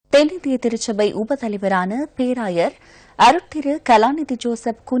தென்னிந்திய திருச்சபை உபதலைவரான பேராயர் அருட்திரு கலாநிதி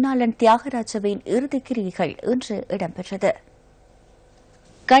ஜோசப் குணாளன் தியாகராஜவின் இறுதிக்கிரியைகள் இன்று இடம்பெற்றது.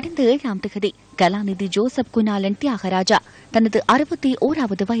 கடந்த 7ஆம் தேதி கலாநிதி ஜோசப் குணாளன் தியாகராஜா தனது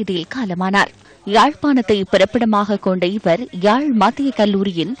 61வது வயதில் காலமானார். யாழ்ப்பாணத்தை பிறப்பிடமாக கொண்ட இவர் யாழ் மத்திய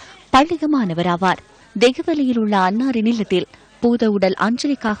கல்லூரியின் பள்ளிக மாணவராவார். தெகுவலியில் உள்ள அன்னாரின் இல்லத்தில் பூத உடல்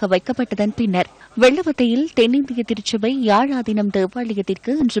அஞ்சலிக்காக வைக்கப்பட்டதன் பின்னர் வெள்ளவத்தையில் தென்னிந்திய திருச்சபை யாழாதீனம்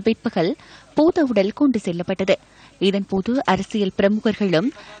தேவாலயத்திற்கு இன்று பிற்பகல் பூத உடல் கொண்டு செல்லப்பட்டது. இதன்போது அரசியல் பிரமுகர்களும்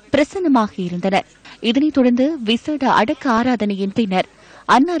பிரசன்னமாக இருந்தனர். இதனைத் தொடர்ந்து விசேட அடக்க ஆராதனையின் பின்னர்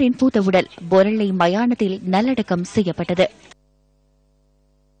அன்னாரின் பூத உடல் பொருளை மயானத்தில் நல்லடக்கம் செய்யப்பட்டது.